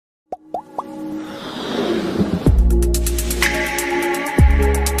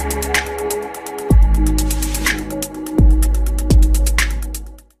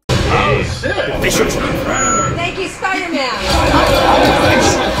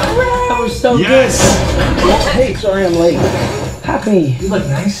so yes. good. Hey, sorry I'm late. Happy. You look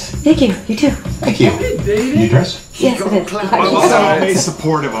nice. Thank you. You too. Thank you. You dress? Yes, it is. I love always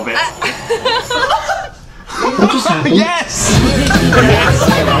supportive of it. What just happened? Yes!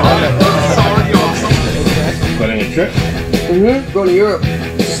 Planning a trip? Mm-hmm. Going to Europe.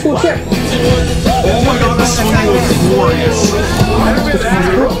 School trip. Oh my god, the swimming was glorious.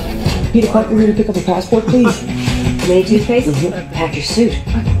 Peter Parker here to pick up a passport, please. Mini toothpaste? Pack your suit.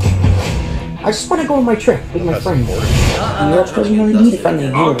 I just want to go on my trip with my friends. Europe doesn't really need a friendly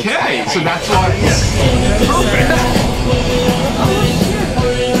neighborhood. Okay, so that's why.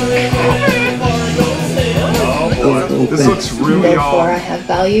 Perfect. This looks really Therefore, I have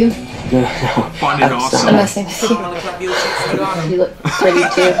value. No. fun and awesome. I'm messing with you. You look pretty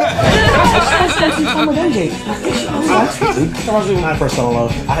too. That reminds me when I first fell in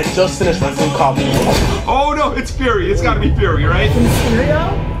love. I had just finished my food copy. Oh no, it's Fury. It's gotta be Fury, right?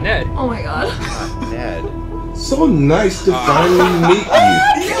 Ned. Oh my god. Ned. So nice to finally meet you.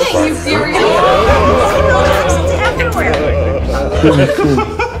 Are you serious?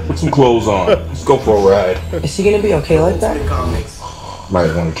 Put some clothes on. Let's go for a ride. Is he gonna be okay like that?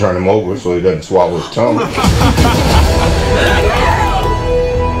 Might want to turn him over so he doesn't swallow his tongue. I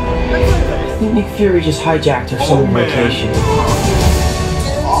think Nick Fury just hijacked her summer vacation.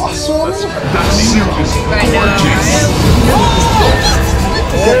 Awesome. That suit is gorgeous.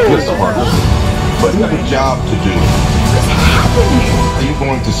 Listen, Parker, but you have a job to do. Are you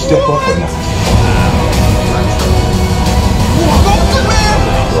going to step up or not?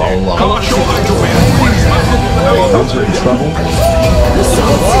 Come on, show Hydro Man. Those are in trouble.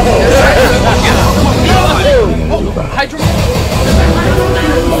 Hydro.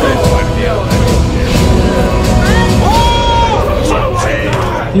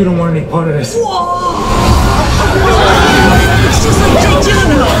 You don't want any part of this. It's just like Jake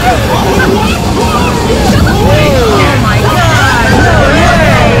Gyllenhaal. Oh my god. No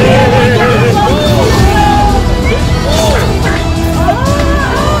way.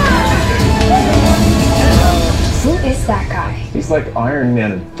 Who is that guy? He's like Iron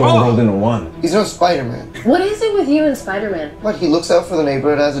Man and Thor rolled into one. He's no Spider-Man. What is it with you and Spider-Man? But he looks out for the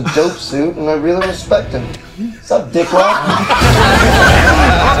neighborhood, has a dope suit, and I really respect him. What's up, dickwad?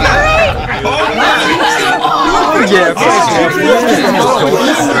 Yeah,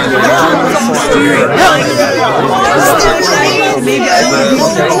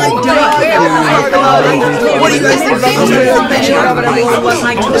 What do you guys think about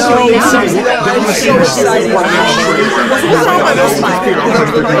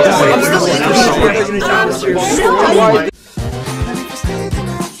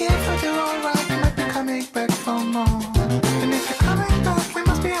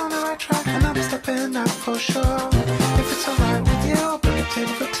for sure. If it's alright with you, I'll bring a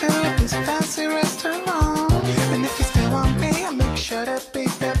table for two at this fancy restaurant. And if you still want me, I'll make sure to be